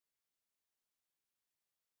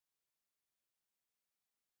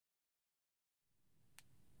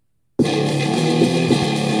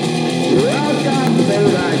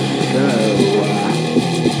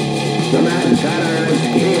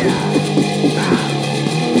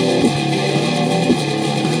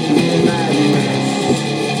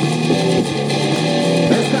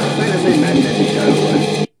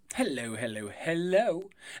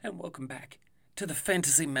welcome back to the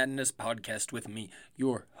Fantasy Madness podcast with me,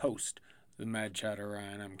 your host, the Mad Chatter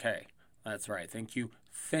Ryan MK. That's right. Thank you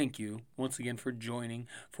once again for joining,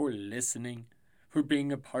 for listening, for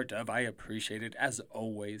being a part of. I appreciate it as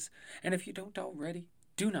always. And if you don't already,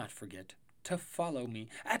 do not forget to follow me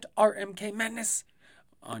at RMK Madness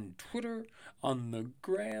on Twitter, on the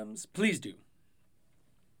grams. Please do.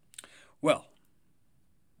 Well,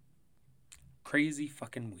 crazy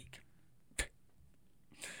fucking week.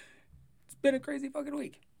 It's been a crazy fucking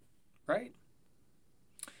week, right?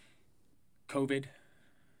 COVID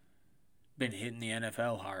been hitting the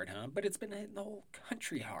NFL hard, huh? But it's been hitting the whole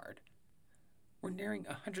country hard. We're nearing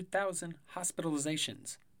 100,000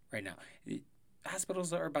 hospitalizations right now.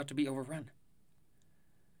 Hospitals are about to be overrun.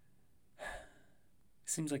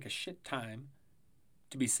 Seems like a shit time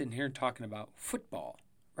to be sitting here and talking about football,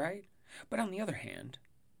 right? But on the other hand,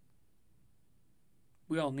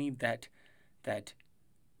 we all need that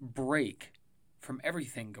break from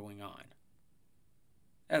everything going on.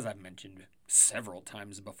 As I've mentioned several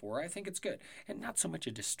times before, I think it's good. And not so much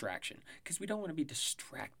a distraction, because we don't want to be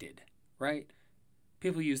distracted, right?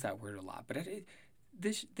 People use that word a lot, but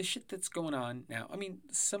the shit that's going on now, I mean,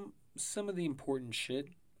 some of the important shit,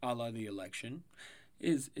 a la the election,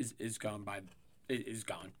 is gone by, is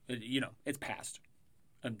gone. It's past.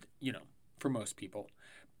 For most people.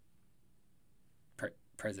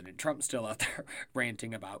 President Trump's still out there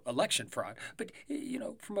ranting about election fraud, but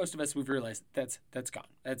for most of us, we've realized that's gone.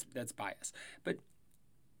 That's bias. But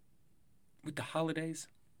with the holidays,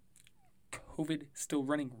 COVID still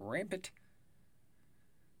running rampant,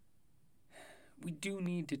 we do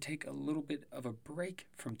need to take a little bit of a break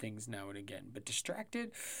from things now and again. But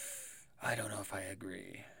distracted, I don't know if I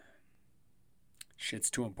agree.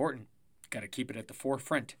 Shit's too important. Got to keep it at the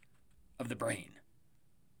forefront of the brain,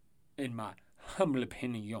 in my humble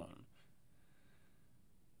opinion.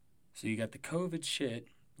 So you got the COVID shit,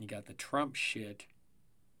 you got the Trump shit.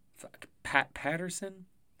 Pat Patterson,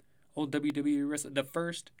 old WWE wrestler, the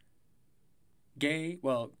first gay,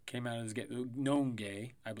 well, came out as gay, known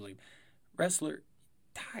gay, I believe, wrestler,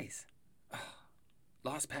 dies.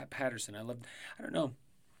 Lost Pat Patterson. I don't know,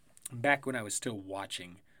 back when I was still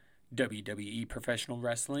watching WWE professional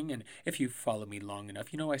wrestling, and if you follow me long enough,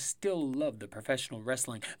 I still love the professional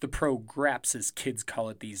wrestling, the pro graps as kids call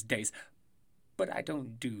it these days, but I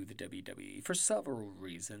don't do the WWE for several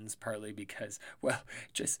reasons, partly because, well,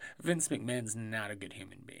 just Vince McMahon's not a good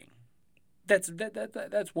human being. That's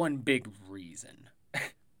one big reason.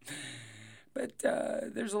 But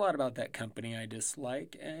there's a lot about that company I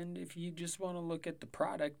dislike, and if you just want to look at the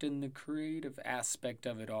product and the creative aspect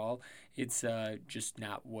of it all, it's just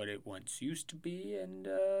not what it once used to be, and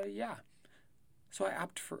yeah. So I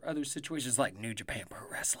opt for other situations like New Japan Pro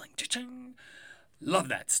Wrestling. Cha-ching! Love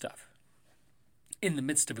that stuff. In the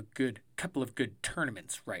midst of a couple of good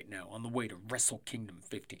tournaments right now, on the way to Wrestle Kingdom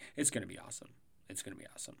 15. It's going to be awesome.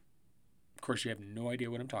 Of course, you have no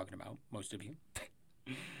idea what I'm talking about, most of you.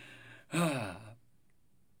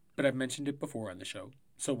 But I've mentioned it before on the show.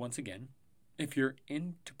 So once again, if you're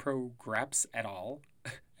into pro graps at all,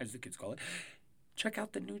 as the kids call it, check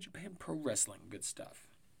out the New Japan Pro Wrestling. Good stuff.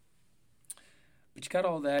 But you got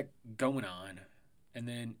all that going on. And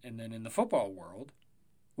then in the football world,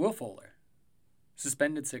 Will Fuller,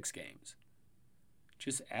 suspended 6 games.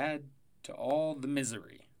 Just add to all the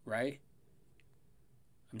misery, right?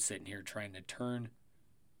 I'm sitting here trying to turn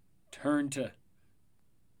to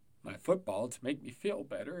my football to make me feel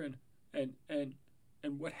better, and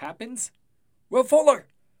what happens? Will Fuller!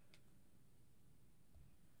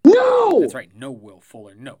 No! That's right, no Will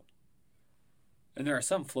Fuller, no. And there are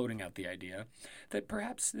some floating out the idea that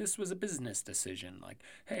perhaps this was a business decision, like,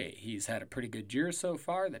 hey, he's had a pretty good year so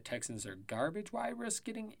far, the Texans are garbage, why risk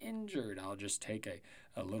getting injured? I'll just take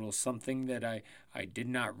a little something that I did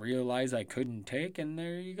not realize I couldn't take, and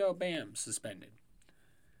there you go, bam, suspended.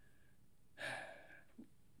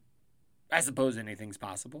 I suppose anything's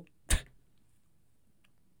possible.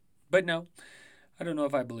 But no, I don't know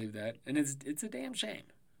if I believe that. And it's a damn shame.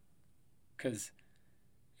 Because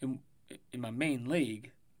in my main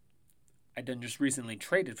league, I done just recently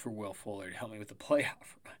traded for Will Fuller to help me with the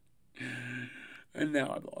playoff run. And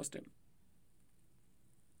now I've lost him.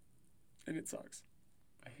 And it sucks.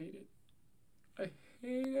 I hate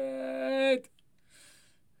it.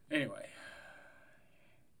 Anyway.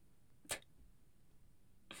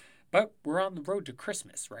 But we're on the road to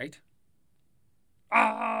Christmas, right?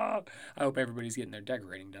 I hope everybody's getting their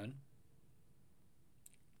decorating done.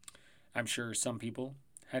 I'm sure some people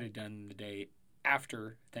had it done the day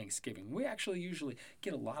after Thanksgiving. We actually usually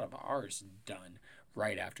get a lot of ours done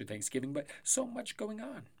right after Thanksgiving, but so much going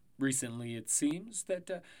on recently it seems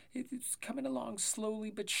that it's coming along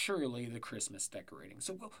slowly but surely, the Christmas decorating.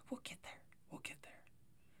 So we'll get there. We'll get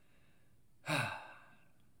there.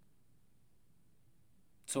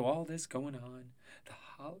 So all this going on,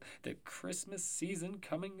 the Christmas season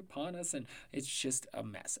coming upon us, and it's just a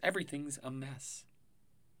mess. Everything's a mess,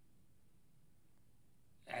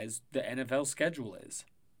 as the NFL schedule is.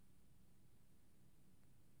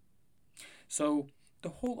 So the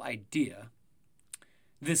whole idea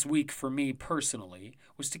this week for me personally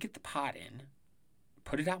was to get the pod in,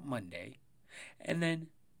 put it out Monday, and then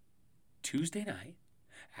Tuesday night,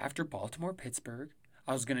 after Baltimore-Pittsburgh,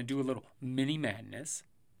 I was going to do a little mini madness,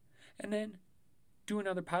 and then do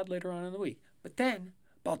another pod later on in the week. But then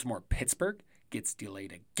Baltimore-Pittsburgh gets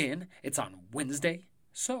delayed again. It's on Wednesday.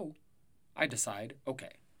 So I decide,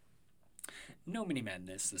 okay, no mini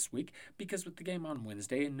madness this week, because with the game on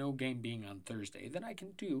Wednesday and no game being on Thursday, then I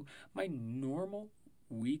can do my normal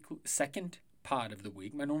second pod of the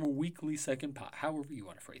week, my normal weekly second pod, however you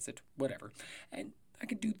want to phrase it, whatever. And I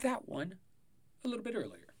can do that one a little bit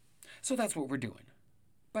earlier. So that's what we're doing.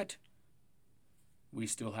 But we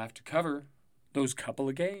still have to cover those couple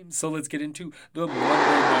of games. So let's get into the Monday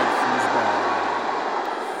Night Foosball.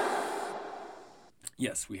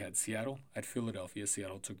 Yes, we had Seattle at Philadelphia.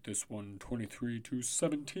 Seattle took this one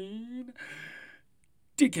 23-17.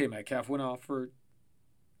 DK Metcalf went off for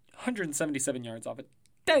 177 yards off it,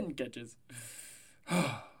 10 catches.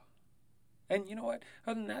 And you know what?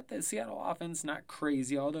 Other than that, the Seattle offense, not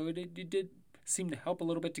crazy, although it did seem to help a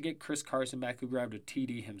little bit to get Chris Carson back, who grabbed a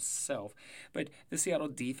TD himself. But the Seattle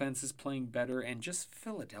defense is playing better, and just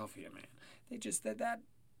Philadelphia, man. They just,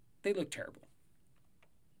 they look terrible.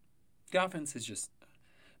 The offense is just,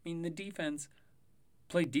 the defense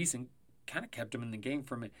played decent, kind of kept them in the game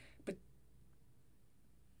for a minute. But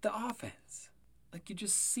the offense, like you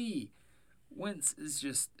just see, Wentz is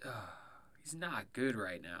just, he's not good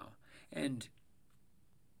right now. And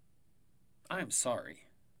I'm sorry,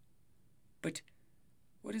 but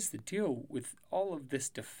what is the deal with all of this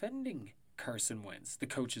defending Carson Wentz? The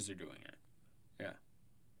coaches are doing it. Yeah.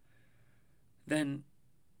 Then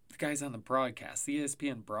the guys on the broadcast, the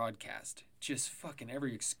ESPN broadcast, just fucking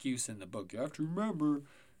every excuse in the book. You have to remember,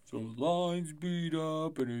 so line's beat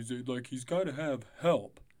up, and is it like he's got to have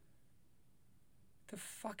help? The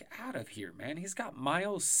fuck out of here, man. He's got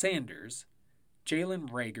Miles Sanders, Jalen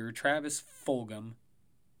Reagor, Travis Fulgham.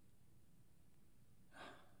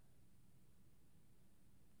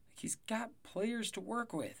 He's got players to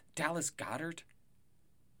work with. Dallas Goedert.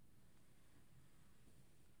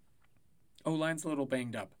 O-line's a little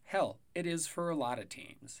banged up. Hell, it is for a lot of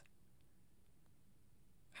teams.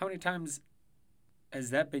 How many times has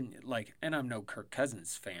that been, like, and I'm no Kirk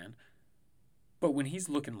Cousins fan, but when he's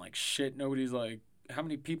looking like shit, nobody's like, how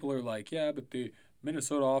many people are like, yeah, but the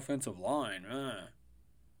Minnesota offensive line,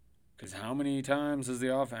 because how many years has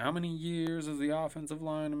the offensive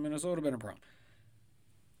line in Minnesota been a problem?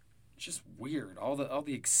 It's just weird. All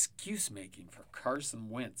the excuse making for Carson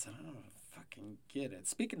Wentz. I don't fucking get it.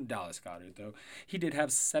 Speaking of Dallas Goedert, though, he did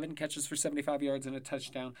have 7 catches for 75 yards and a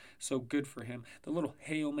touchdown, so good for him. The little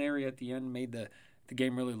Hail Mary at the end made the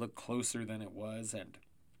game really look closer than it was, and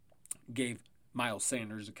gave Miles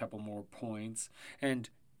Sanders a couple more points, and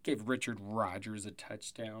gave Richard Rodgers a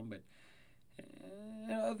touchdown. But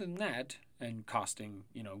other than that, and costing,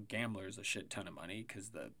 gamblers a shit ton of money, because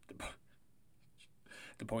the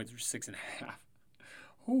points were 6.5.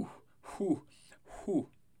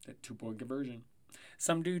 That 2-point conversion.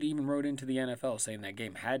 Some dude even wrote into the NFL saying that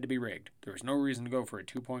game had to be rigged. There was no reason to go for a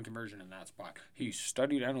 2-point conversion in that spot. He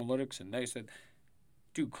studied analytics, and they said,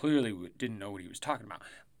 dude clearly didn't know what he was talking about.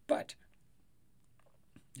 But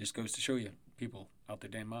just goes to show you, people out their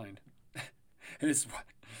damn mind. And this is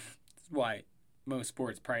why most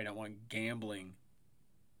sports probably don't want gambling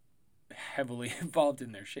heavily involved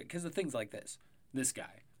in their shit. Because of things like this. This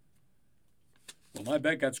guy. Well, my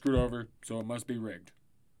bet got screwed over, so it must be rigged.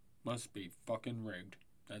 Must be fucking rigged.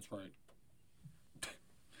 That's right.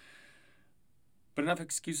 But enough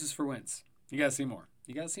excuses for Wentz. You gotta see more.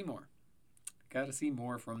 Gotta see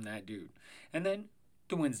more from that dude. And then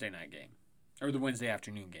the Wednesday night game. Or the Wednesday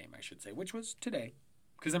afternoon game, I should say, which was today.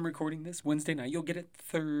 Because I'm recording this Wednesday night. You'll get it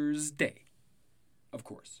Thursday. Of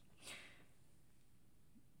course.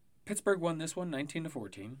 Pittsburgh won this one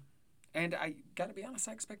 19-14. And I gotta be honest,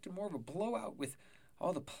 I expected more of a blowout with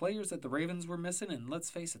all the players that the Ravens were missing. And let's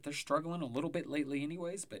face it, they're struggling a little bit lately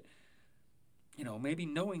anyways. But, maybe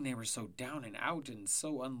knowing they were so down and out and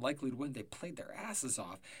so unlikely to win, they played their asses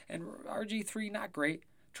off. And RG3, not great.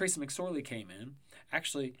 Tracy McSorley came in.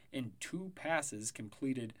 Actually, in 2 passes,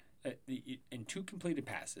 completed in 2 completed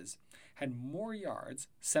passes, had more yards,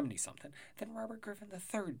 70 something, than Robert Griffin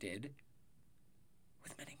III did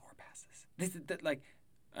with many more passes. Like,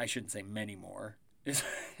 I shouldn't say many more. It's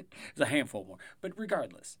a handful more. But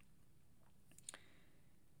regardless,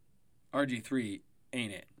 RG3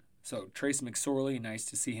 ain't it. So Trace McSorley, nice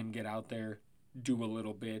to see him get out there, do a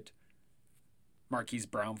little bit. Marquise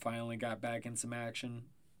Brown finally got back in some action.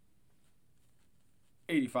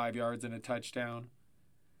 85 yards and a touchdown.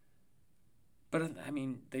 But, I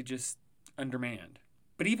mean, they just undermanned.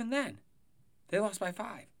 But even then, they lost by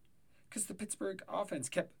 5 because the Pittsburgh offense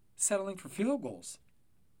kept settling for field goals.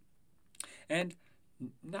 And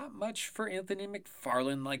not much for Anthony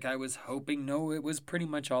McFarland like I was hoping. No, it was pretty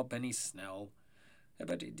much all Benny Snell.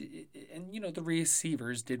 But the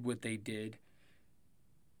receivers did what they did.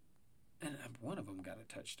 And one of them got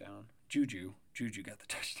a touchdown. Juju got the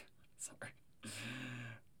touchdown. Sorry.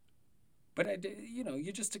 But,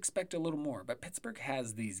 you just expect a little more. But Pittsburgh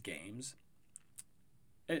has these games.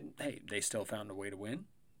 And, hey, they still found a way to win.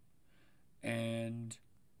 And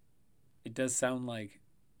it does sound like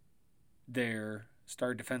their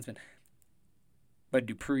star defenseman, Bud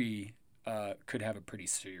Dupree, could have a pretty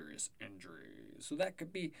serious injury. So that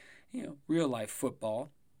could be, real-life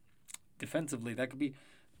football. Defensively, that could be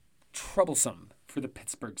troublesome for the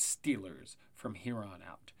Pittsburgh Steelers from here on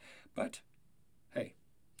out. But, hey,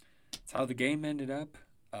 that's how the game ended up.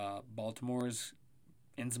 Baltimore's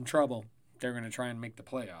in some trouble. They're going to try and make the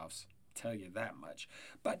playoffs. Tell you that much.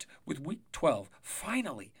 But with Week 12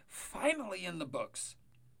 finally in the books,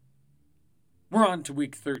 we're on to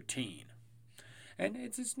Week 13. And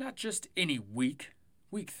it's not just any week.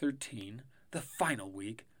 Week 13, the final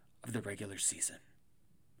week of the regular season.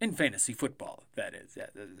 In fantasy football, that is.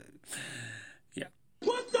 Yeah.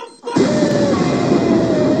 What the fuck?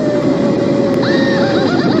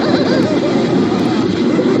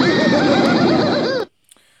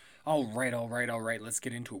 All right. Let's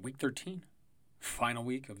get into it. Week 13, final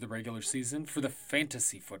week of the regular season for the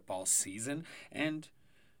fantasy football season. And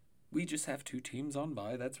we just have 2 teams on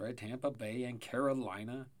bye. That's right, Tampa Bay and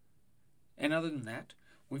Carolina. And other than that,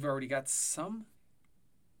 we've already got some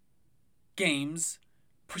games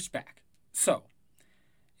pushed back. So,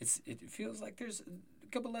 it feels like there's a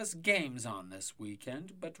couple less games on this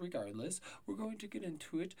weekend, but regardless, we're going to get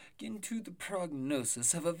into the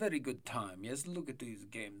prognosis, have a very good time. Yes, look at these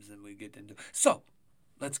games and we get into. So,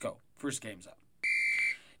 let's go. First game's up.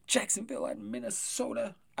 Jacksonville at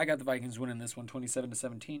Minnesota. I got the Vikings winning this one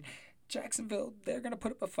 27-17. Jacksonville, they're going to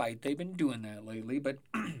put up a fight. They've been doing that lately, but,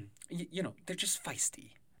 they're just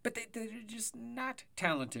feisty. But they're just not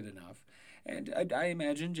talented enough. And I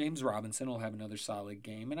imagine James Robinson will have another solid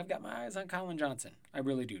game. And I've got my eyes on Colin Johnson. I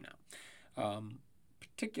really do now.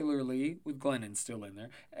 Particularly with Glennon still in there.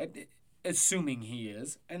 Assuming he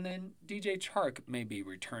is. And then DJ Chark may be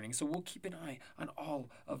returning. So we'll keep an eye on all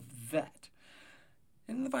of that.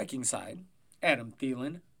 And on the Viking side, Adam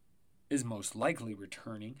Thielen is most likely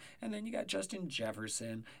returning. And then you got Justin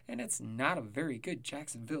Jefferson, and it's not a very good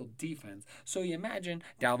Jacksonville defense. So you imagine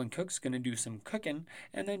Dalvin Cook's going to do some cooking,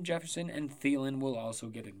 and then Jefferson and Thielen will also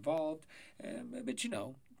get involved. But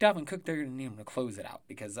Dalvin Cook, they're going to need him to close it out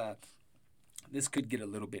because this could get a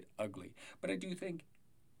little bit ugly. But I do think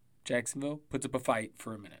Jacksonville puts up a fight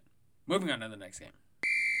for a minute. Moving on to the next game.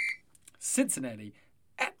 Cincinnati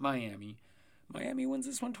at Miami. Miami wins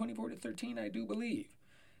this one 24-13, I do believe.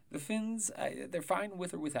 The Finns, they're fine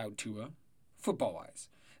with or without Tua, football-wise.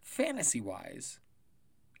 Fantasy-wise,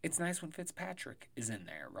 it's nice when Fitzpatrick is in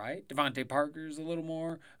there, right? Devontae Parker's a little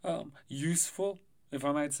more useful, if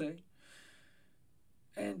I might say.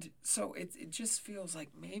 And so it just feels like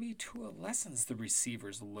maybe Tua lessens the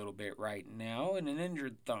receivers a little bit right now, and an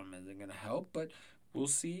injured thumb isn't going to help, but we'll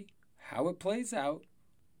see how it plays out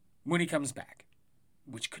when he comes back,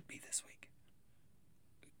 which could be this week.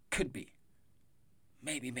 Could be.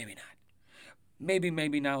 Maybe not. Maybe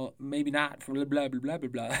now, maybe not. Blah, blah, blah, blah,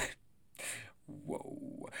 blah.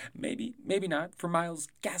 Whoa. Maybe not for Myles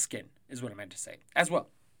Gaskin, is what I meant to say, as well.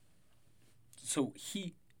 So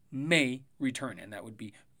he may return, and that would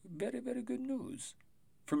be very, very good news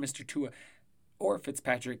for Mr. Tua or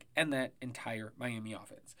Fitzpatrick and that entire Miami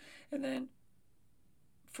offense. And then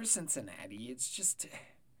for Cincinnati, it's just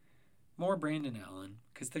more Brandon Allen,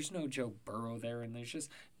 because there's no Joe Burrow there, and there's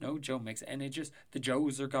just no Joe Mixon, and the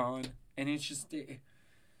Joes are gone, and it's just,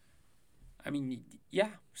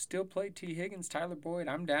 still play T. Higgins, Tyler Boyd,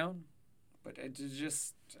 I'm down, but it's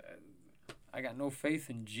just, I got no faith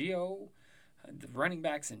in Gio, the running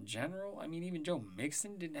backs in general. Even Joe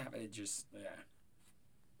Mixon didn't have it,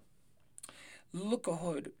 Look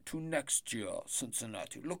ahead to next year,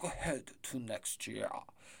 Cincinnati. Look ahead to next year.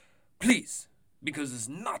 Please, because it's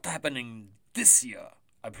not happening this year.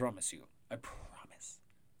 I promise you. I promise.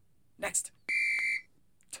 Next.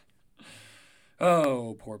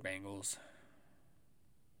 Oh, poor Bengals.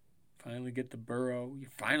 Finally get the Burrow. You're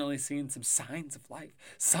finally seeing some signs of life.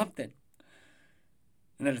 Something.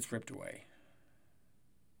 And then it's ripped away.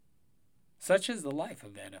 Such is the life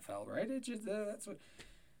of the NFL, right? It just that's what.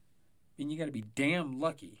 I mean, you got to be damn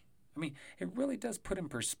lucky. I mean, it really does put in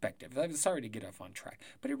perspective. I'm sorry to get off on track,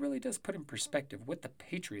 but it really does put in perspective what the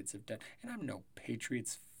Patriots have done. And I'm no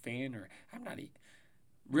Patriots fan, or I'm not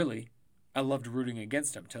really. I loved rooting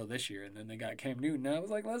against them till this year, and then they got Cam Newton, and I was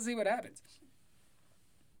like, let's see what happens.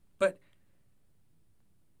 But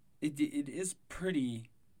it is pretty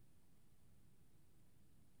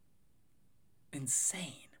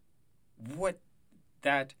insane what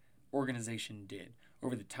that organization did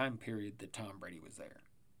over the time period that Tom Brady was there.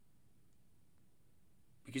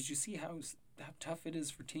 Because you see how tough it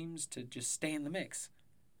is for teams to just stay in the mix.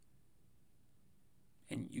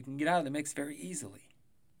 And you can get out of the mix very easily.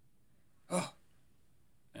 Oh,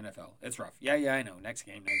 NFL. It's rough. Yeah, I know. Next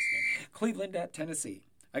game. Cleveland at Tennessee.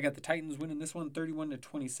 I got the Titans winning this one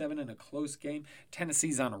 31-27 in a close game.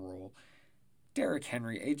 Tennessee's on a roll. Derrick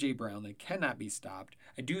Henry, A.J. Brown, they cannot be stopped.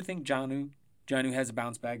 I do think Jonnu has a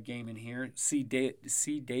bounce-back game in here. C.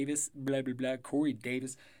 Davis, blah, blah, blah. Corey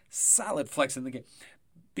Davis, solid flex in the game.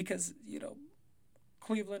 Because,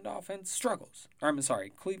 Cleveland offense struggles.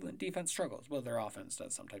 Cleveland defense struggles. Well, their offense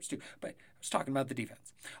does sometimes too. But I was talking about the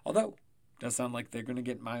defense. Although, it does sound like they're going to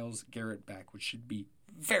get Myles Garrett back, which should be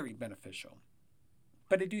very beneficial.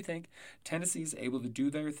 But I do think Tennessee's able to do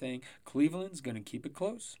their thing. Cleveland's going to keep it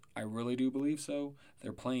close. I really do believe so.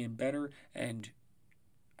 They're playing better, and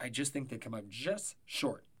I just think they come up just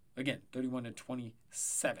short. Again, 31-27.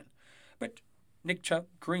 But Nick Chubb,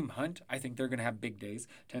 Kareem Hunt, I think they're going to have big days.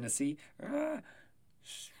 Tennessee, not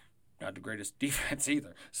the greatest defense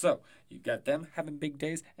either. So you've got them having big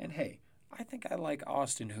days. And hey, I think I like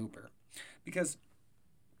Austin Hooper because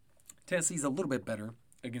Tennessee's a little bit better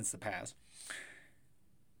against the pass.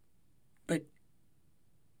 But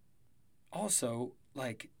also,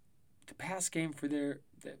 the pass game for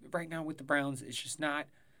right now with the Browns is just not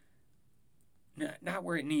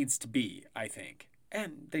where it needs to be, I think.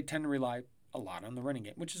 And they tend to rely a lot on the running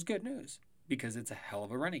game, which is good news because it's a hell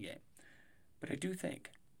of a running game. But I do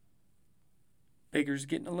think Baker's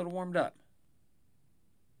getting a little warmed up.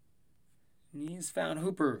 And he's found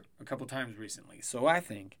Hooper a couple times recently. So I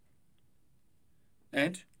think,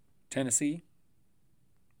 and Tennessee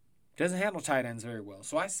doesn't handle tight ends very well.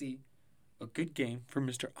 So I see a good game for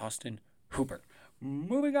Mr. Austin Hooper.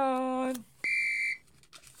 Moving on.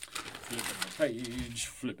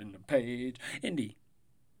 Flipping the page. Indy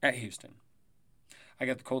at Houston. I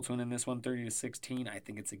got the Colts winning this one 30-16. I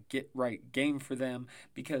think it's a get-right game for them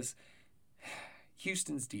because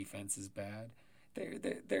Houston's defense is bad.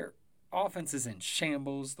 Their offense is in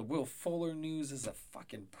shambles. The Will Fuller news is a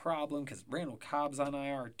fucking problem because Randall Cobb's on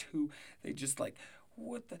IR too. They just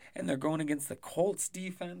and they're going against the Colts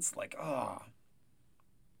defense. I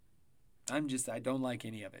don't like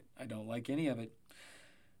any of it. I don't.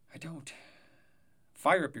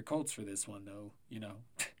 Fire up your Colts for this one, though,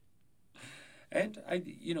 And,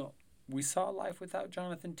 we saw life without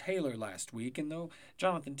Jonathan Taylor last week, and though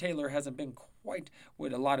Jonathan Taylor hasn't been quite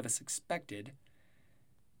what a lot of us expected,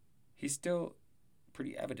 he still,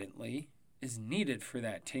 pretty evidently, is needed for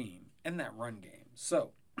that team and that run game.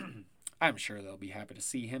 So, I'm sure they'll be happy to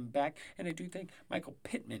see him back, and I do think Michael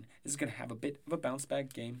Pittman is going to have a bit of a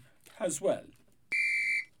bounce-back game as well.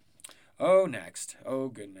 Oh, next. Oh,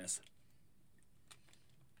 goodness.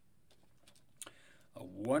 A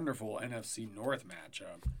wonderful NFC North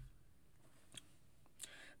matchup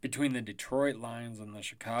between the Detroit Lions and the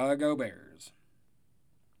Chicago Bears.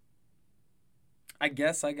 I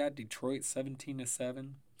guess I got Detroit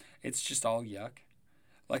 17-7. It's just all yuck.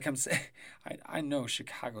 Like I'm saying, I know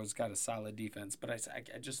Chicago's got a solid defense, but I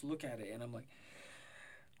just look at it and I'm like,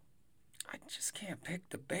 I just can't pick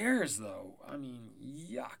the Bears, though. I mean,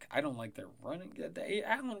 yuck. I don't like their running.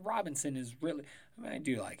 Allen Robinson is really... I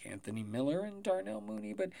do like Anthony Miller and Darnell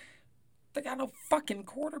Mooney, but they got no fucking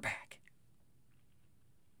quarterback.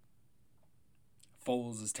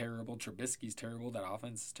 Foles is terrible. Trubisky's terrible. That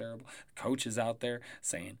offense is terrible. The coach is out there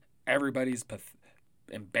saying everybody's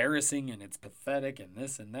embarrassing and it's pathetic and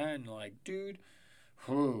this and that. And dude,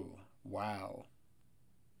 wow.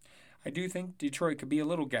 I do think Detroit could be a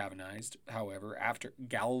little galvanized, however,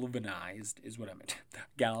 galvanized is what I meant.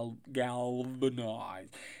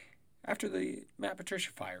 Galvanized. After the Matt Patricia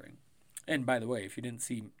firing. And by the way, if you didn't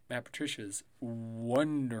see Matt Patricia's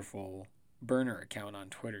wonderful burner account on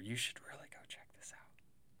Twitter, you should really go check this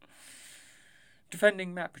out.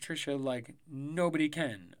 defending Matt Patricia like nobody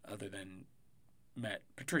can other than Matt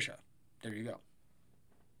Patricia. There you go.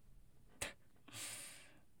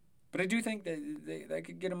 But I do think that they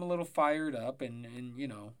could get him a little fired up, and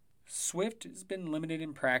Swift has been limited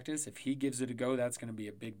in practice. If he gives it a go, that's going to be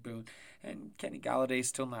a big boon. And Kenny Galladay's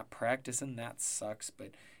still not practicing. That sucks.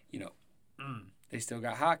 But, they still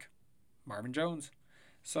got Hawk, Marvin Jones.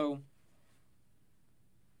 So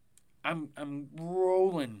I'm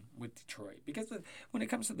rolling with Detroit. Because when it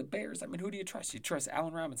comes to the Bears, I mean, who do you trust? You trust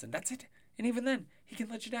Allen Robinson. That's it. And even then, he can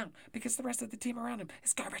let you down because the rest of the team around him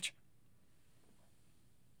is garbage.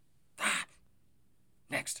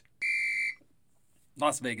 Next.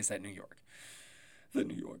 Las Vegas at New York. The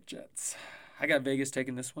New York Jets. I got Vegas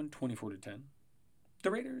taking this one 24-10.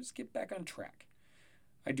 The Raiders get back on track.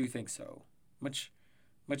 I do think so. Much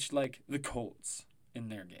like the Colts in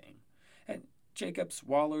their game. And Jacobs,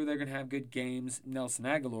 Waller, they're going to have good games. Nelson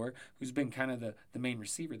Aguilar, who's been kind of the main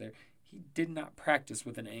receiver there, he did not practice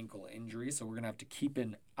with an ankle injury, so we're going to have to keep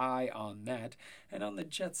an eye on that. And on the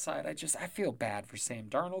Jets side, I feel bad for Sam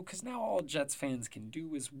Darnold because now all Jets fans can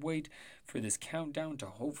do is wait for this countdown to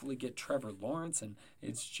hopefully get Trevor Lawrence, and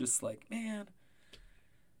it's just like, man,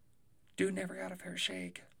 dude never got a fair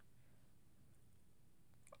shake.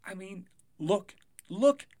 I mean, look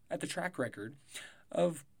at the track record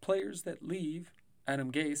of players that leave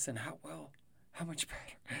Adam Gase and how much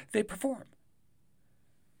better they perform.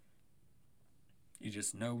 You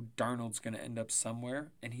just know Darnold's going to end up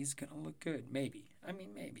somewhere, and he's going to look good. Maybe.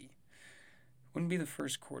 Maybe. Wouldn't be the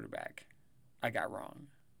first quarterback I got wrong.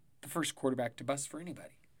 The first quarterback to bust for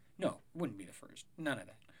anybody. No, wouldn't be the first. None of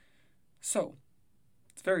that. So,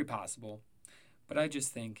 it's very possible, but I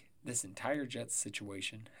just think this entire Jets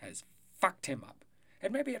situation has fucked him up.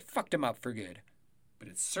 And maybe it fucked him up for good, but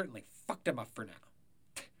it certainly fucked him up for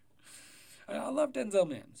now. I love Denzel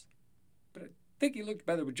Mims, but I think he looked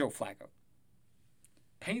better with Joe Flacco.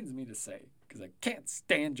 Pains me to say, because I can't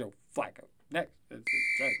stand Joe Flacco. Next.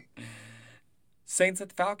 Saints at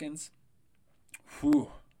the Falcons.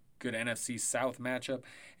 Whew. Good NFC South matchup.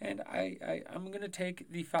 And I'm going to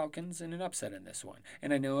take the Falcons in an upset in this one.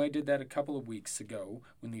 And I know I did that a couple of weeks ago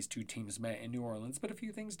when these two teams met in New Orleans, but a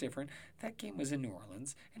few things different. That game was in New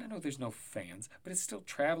Orleans, and I know there's no fans, but it's still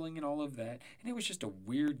traveling and all of that. And it was just a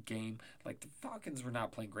weird game. Like, the Falcons were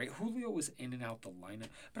not playing great. Julio was in and out the lineup.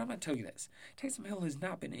 But I'm going to tell you this. Taysom Hill has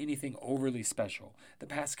not been anything overly special the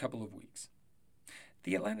past couple of weeks.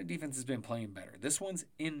 The Atlanta defense has been playing better. This one's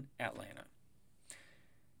in Atlanta.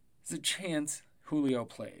 There's a chance Julio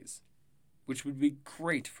plays, which would be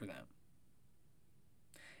great for them.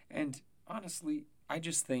 And honestly, I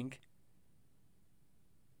just think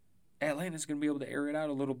Atlanta's going to be able to air it out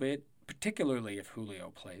a little bit, particularly if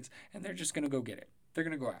Julio plays, and they're just going to go get it. They're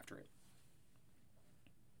going to go after it.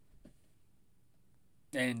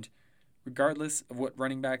 And regardless of what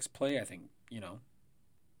running backs play, I think, you're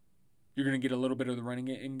going to get a little bit of the running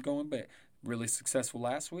game going, but really successful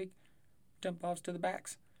last week, dump offs to the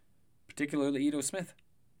backs. Particularly Ito Smith.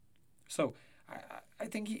 So I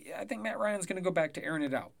think Matt Ryan's going to go back to airing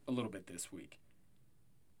it out a little bit this week.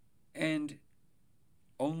 And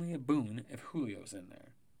only a boon if Julio's in there.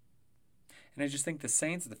 And I just think the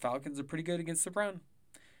Saints, the Falcons are pretty good against the run.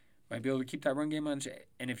 Might be able to keep that run game on.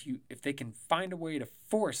 And if they can find a way to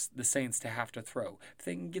force the Saints to have to throw, if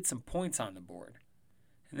they can get some points on the board,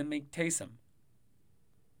 and then make Taysom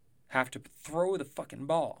have to throw the fucking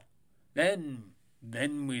ball, then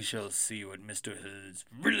we shall see what Mr. Hood's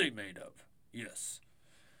really made of. Yes.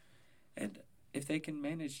 And if they can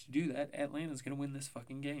manage to do that, Atlanta's going to win this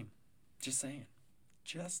fucking game. Just saying.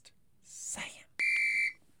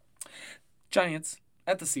 Giants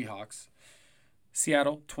at the Seahawks.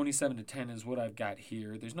 Seattle, 27-10 is what I've got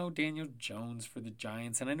here. There's no Daniel Jones for the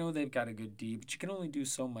Giants, and I know they've got a good D, but you can only do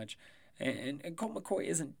so much. And Colt McCoy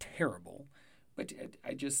isn't terrible, but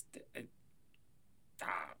I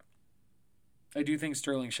do think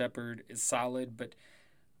Sterling Shepard is solid, but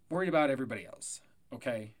worried about everybody else,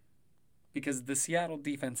 okay? Because the Seattle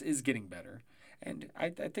defense is getting better, and I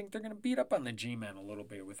think they're going to beat up on the G-men a little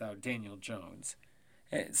bit without Daniel Jones.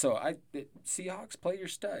 And so Seahawks, play your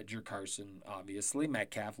stud. Your Carson, obviously.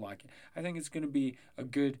 Metcalf, Lockett. I think it's going to be a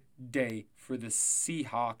good day for the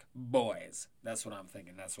Seahawk boys. That's what I'm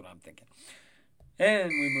thinking. And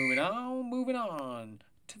we're moving on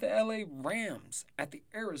to the LA Rams at the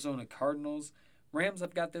Arizona Cardinals. Rams,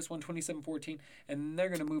 I've got this one 27-14, and they're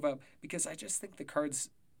going to move up because I just think the Cards'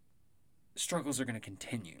 struggles are going to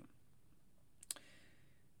continue.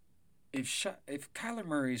 If Kyler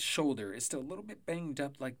Murray's shoulder is still a little bit banged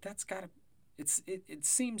up, like it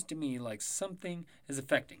seems to me like something is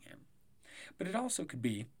affecting him. But it also could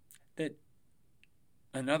be that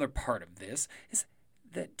another part of this is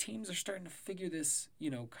that teams are starting to figure this,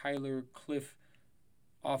 Kyler Cliff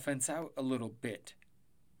offense out a little bit.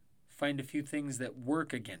 Find a few things that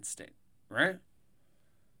work against it, right?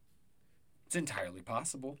 It's entirely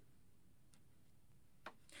possible.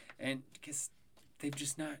 And because they've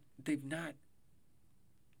not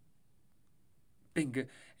been good.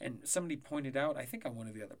 And somebody pointed out, I think on one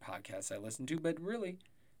of the other podcasts I listened to, but really,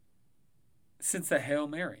 since the Hail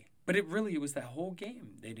Mary. But it was that whole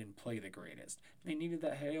game they didn't play the greatest. They needed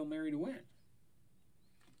that Hail Mary to win.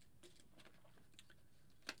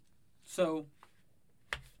 So,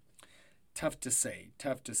 tough to say.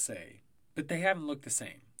 But they haven't looked the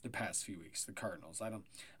same the past few weeks, the Cardinals. I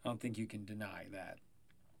don't think you can deny that.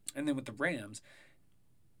 And then with the Rams,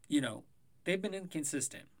 they've been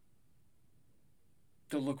inconsistent.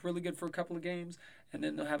 They'll look really good for a couple of games, and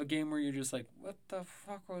then they'll have a game where you're just like, what the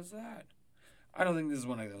fuck was that? I don't think this is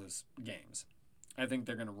one of those games. I think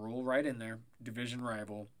they're going to roll right in there, division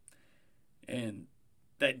rival, and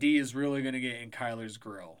that D is really going to get in Kyler's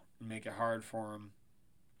grill and make it hard for him.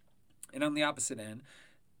 And on the opposite end,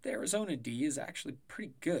 the Arizona D is actually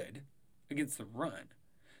pretty good against the run.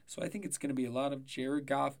 So I think it's going to be a lot of Jared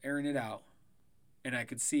Goff airing it out. And I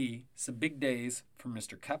could see some big days from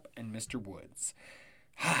Mr. Kupp and Mr. Woods.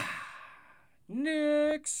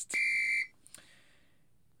 Next.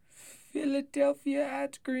 Philadelphia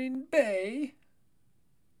at Green Bay.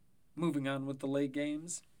 Moving on with the late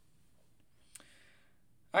games.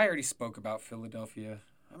 I already spoke about Philadelphia.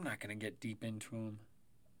 I'm not going to get deep into them.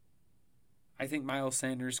 I think Miles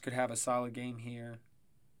Sanders could have a solid game here.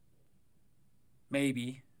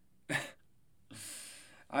 Maybe.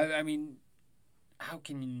 I mean, how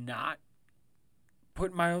can you not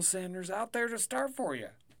put Miles Sanders out there to start for you,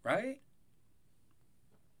 right?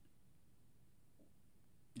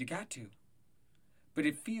 You got to. But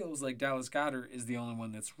it feels like Dallas Goedert is the only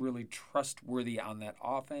one that's really trustworthy on that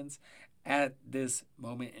offense at this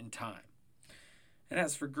moment in time. And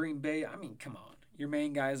as for Green Bay, I mean, come on. Your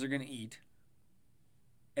main guys are going to eat.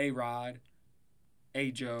 A-Rod,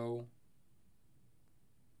 A-Joe,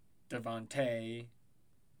 Devontae,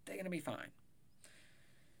 they're going to be fine.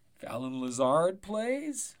 If Allen Lazard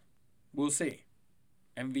plays, we'll see.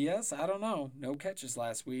 MVS, I don't know. No catches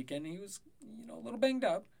last week, and he was, a little banged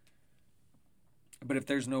up. But if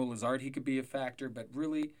there's no Lazard, he could be a factor. But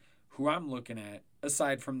really, who I'm looking at,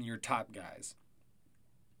 aside from your top guys,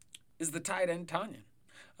 is the tight end Tonyan.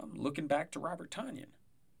 I'm looking back to Robert Tonyan.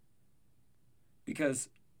 Because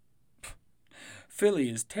Philly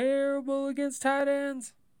is terrible against tight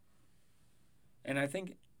ends. And I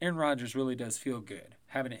think Aaron Rodgers really does feel good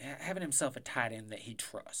having himself a tight end that he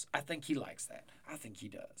trusts. I think he likes that. I think he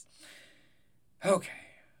does. Okay,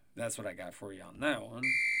 that's what I got for you on that one.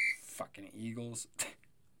 Fucking Eagles.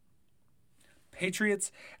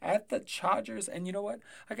 Patriots at the Chargers. And you know what?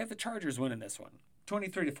 I got the Chargers winning this one.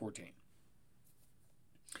 23-14. And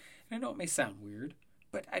I know it may sound weird,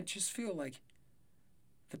 but I just feel like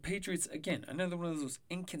the Patriots, again, another one of those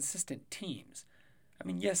inconsistent teams. I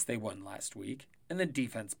mean, yes, they won last week, and the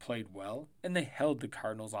defense played well, and they held the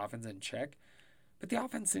Cardinals' offense in check, but the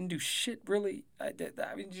offense didn't do shit, really.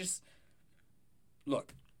 Just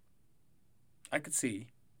look. I could see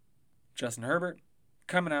Justin Herbert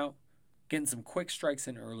coming out, getting some quick strikes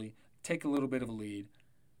in early, take a little bit of a lead.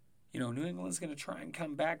 New England's going to try and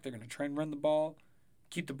come back. They're going to try and run the ball,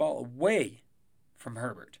 keep the ball away from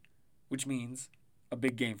Herbert, which means a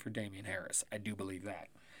big game for Damian Harris. I do believe that.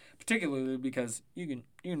 Particularly because you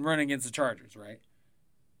can run against the Chargers, right?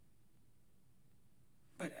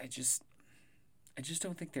 But I just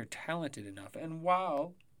don't think they're talented enough. And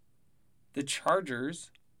while the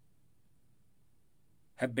Chargers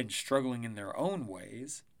have been struggling in their own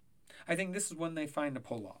ways, I think this is when they find a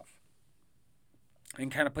pull off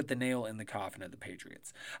and kind of put the nail in the coffin of the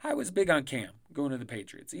Patriots. I was big on Cam going to the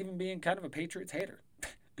Patriots, even being kind of a Patriots hater.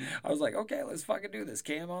 I was like, okay, let's fucking do this.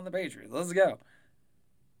 Cam on the Patriots. Let's go.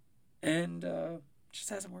 And just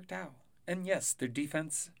hasn't worked out. And yes, their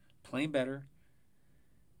defense playing better.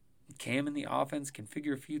 Cam and the offense can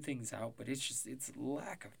figure a few things out, but it's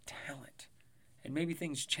lack of talent. And maybe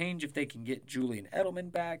things change if they can get Julian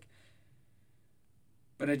Edelman back.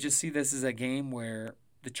 But I just see this as a game where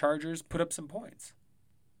the Chargers put up some points.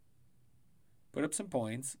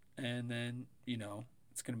 And then,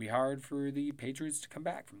 it's going to be hard for the Patriots to come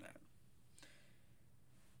back from that.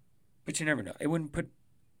 But you never know. It wouldn't put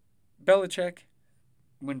Belichick,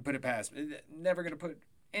 wouldn't put it past me. Never going to put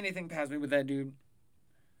anything past me with that dude.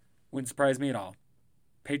 Wouldn't surprise me at all.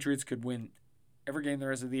 Patriots could win every game the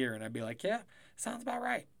rest of the year, and I'd be like, yeah, sounds about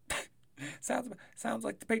right. sounds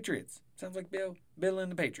like the Patriots. Sounds like Bill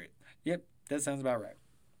and the Patriots. Yep, That sounds about right.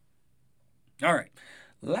 All right.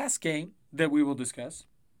 Last game that we will discuss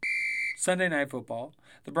Sunday Night Football.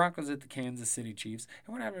 The Broncos at the Kansas City Chiefs.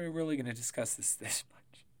 And we're not really going to discuss this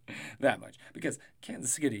much. That much. Because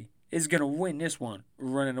Kansas City is going to win this one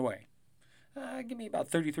running away. Give me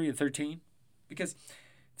about 33-13. Because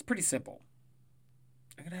it's pretty simple.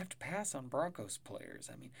 I'm going to have to pass on Broncos players.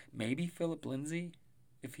 I mean, maybe Philip Lindsay,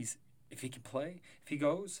 if he can play, if he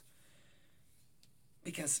goes.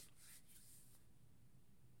 Because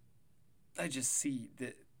I just see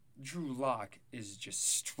that Drew Lock is just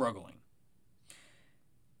struggling.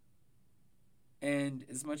 And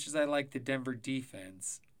as much as I like the Denver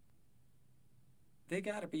defense, they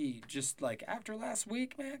got to be just like, after last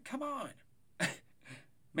week, man, come on.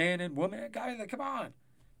 Man and woman, come on.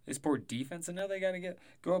 This poor defense, and now they got to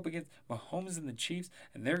go up against Mahomes and the Chiefs,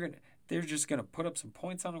 and they're just gonna put up some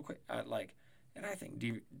points on them quick. And I think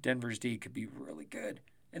Denver's D could be really good,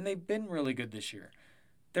 and they've been really good this year.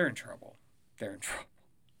 They're in trouble.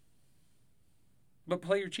 But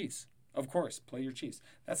play your Chiefs. Of course, play your Chiefs.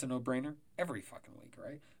 That's a no-brainer every fucking week,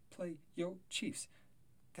 right? Play your Chiefs.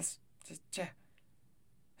 That's just, yeah.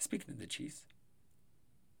 Speaking of the Chiefs,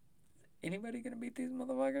 anybody going to beat these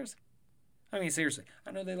motherfuckers? I mean, seriously.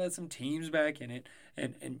 I know they let some teams back in it,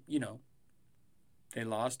 and you know, they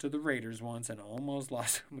lost to the Raiders once and almost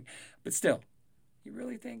lost. But still, you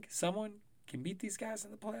really think someone can beat these guys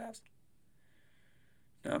in the playoffs?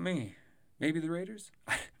 Not me. Maybe the Raiders?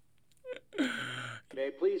 May I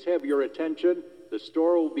please have your attention? The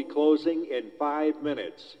store will be closing in 5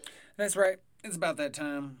 minutes. That's right. It's about that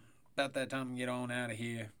time. About that time to get on out of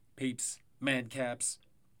here, peeps, madcaps.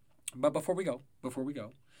 But before we go,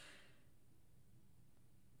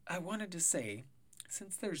 I wanted to say,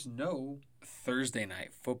 since there's no Thursday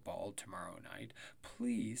night football tomorrow night,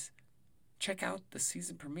 please check out the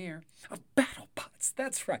season premiere of BattleBots.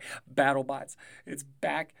 That's right, BattleBots. It's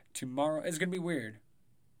back tomorrow. It's going to be weird.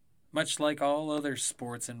 Much like all other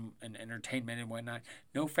sports and entertainment and whatnot,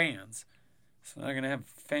 no fans. So they're not going to have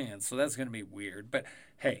fans, so that's going to be weird. But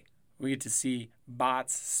hey, we get to see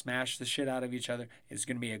bots smash the shit out of each other. It's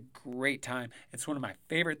going to be a great time. It's one of my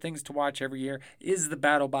favorite things to watch every year is the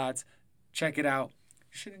BattleBots. Check it out.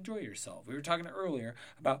 You should enjoy yourself. We were talking earlier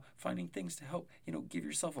about finding things to help, give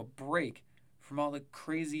yourself a break from all the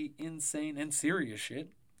crazy, insane, and serious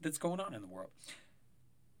shit that's going on in the world.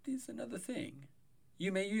 This is another thing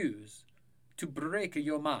you may use to break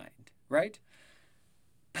your mind, right?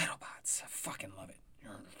 BattleBots. I fucking love it.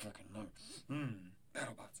 I fucking love it.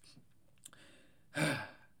 BattleBots.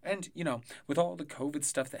 And, with all the COVID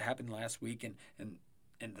stuff that happened last week and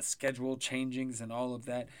the schedule changings and all of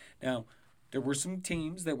that, now, there were some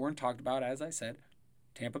teams that weren't talked about, as I said.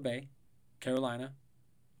 Tampa Bay, Carolina,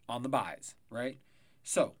 on the byes, right?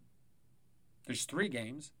 So, there's 3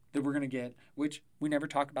 games that we're going to get, which we never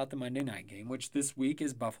talk about the Monday night game, which this week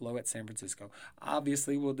is Buffalo at San Francisco.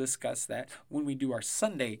 Obviously, we'll discuss that when we do our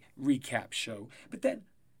Sunday recap show. But then,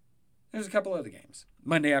 there's a couple other games.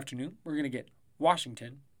 Monday afternoon, we're going to get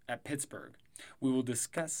Washington at Pittsburgh. We will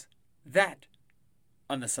discuss that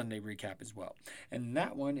on the Sunday recap as well. And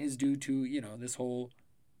that one is due to, this whole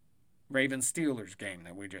Ravens-Steelers game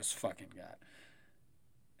that we just fucking got.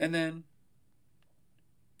 And then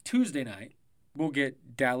Tuesday night, we'll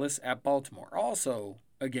get Dallas at Baltimore. Also,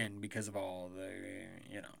 again, because of all the,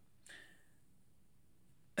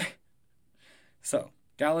 So,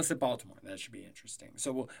 Dallas at Baltimore. That should be interesting.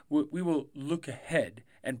 So we will look ahead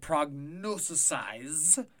and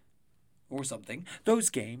prognosicize or something those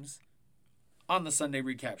games on the Sunday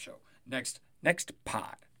recap show. Next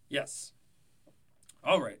pod. Yes.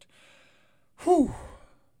 All right. Whew.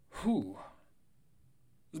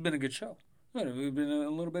 It's been a good show. It's been a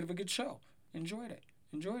little bit of a good show. Enjoyed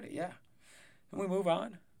it, yeah. And we move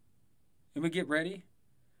on. And we get ready.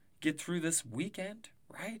 Get through this weekend,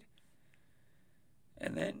 right?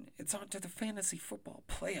 And then it's on to the fantasy football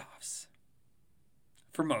playoffs.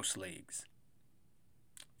 For most leagues.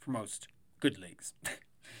 For most good leagues.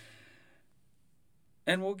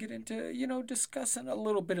 And we'll get into, discussing a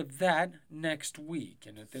little bit of that next week.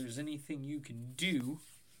 And if there's anything you can do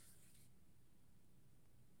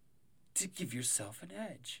to give yourself an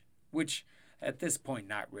edge. Which, at this point,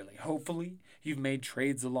 not really. Hopefully, you've made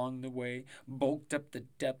trades along the way, bulked up the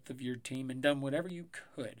depth of your team, and done whatever you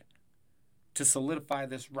could to solidify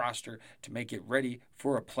this roster to make it ready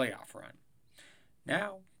for a playoff run.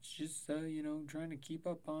 Now, it's just, trying to keep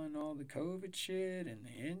up on all the COVID shit and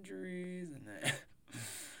the injuries and the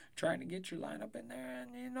trying to get your lineup in there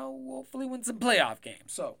and, hopefully win some playoff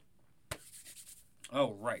games. So,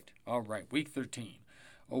 all right. Week 13.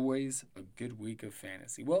 Always a good week of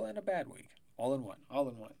fantasy. Well, and a bad week. All in one. All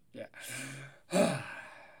in one. Yeah.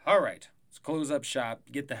 All right. Let's close up shop.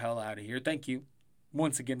 Get the hell out of here. Thank you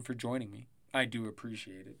once again for joining me. I do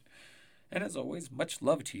appreciate it. And as always, much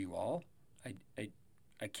love to you all.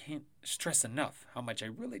 I can't stress enough how much I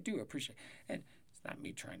really do appreciate it. And it's not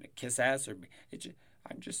me trying to kiss ass or me.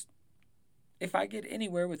 If I get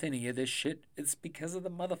anywhere with any of this shit, it's because of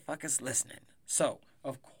the motherfuckers listening. So,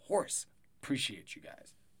 of course, appreciate you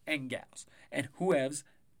guys and gals and whoever's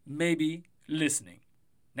maybe listening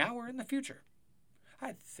now or in the future.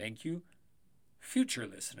 I thank you, future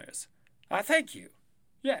listeners. I thank you.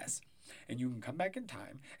 Yes. And you can come back in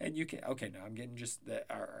time and you can. Okay, no, I'm getting just the.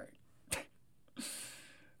 All right.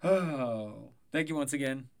 Oh, thank you once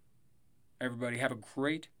again, everybody. Have a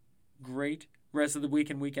great, great rest of the week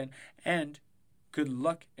and weekend. And good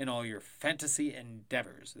luck in all your fantasy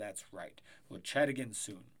endeavors. That's right. We'll chat again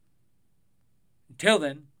soon. Until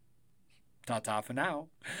then, ta-ta for now.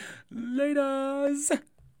 Laters.